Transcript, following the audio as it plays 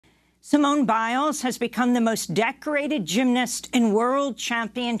Simone Biles has become the most decorated gymnast in world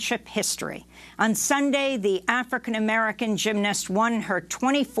championship history. On Sunday, the African-American gymnast won her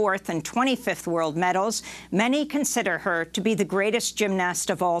 24th and 25th world medals. Many consider her to be the greatest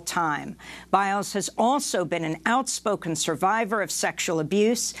gymnast of all time. Biles has also been an outspoken survivor of sexual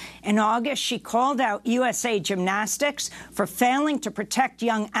abuse. In August, she called out USA Gymnastics for failing to protect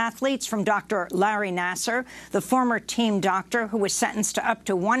young athletes from Dr. Larry Nassar, the former team doctor who was sentenced to up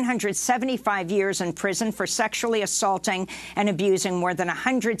to 175 years in prison for sexually assaulting and abusing more than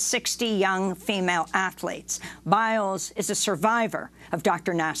 160 young female athletes. Biles is a survivor of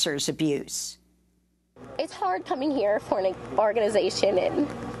Dr. Nassar's abuse. It's hard coming here for an organization and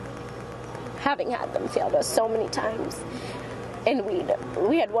having had them failed us so many times. And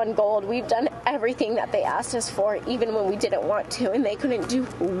we had won gold. We've done everything that they asked us for, even when we didn't want to, and they couldn't do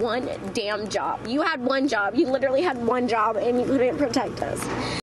one damn job. You had one job. You literally had one job, and you couldn't protect us.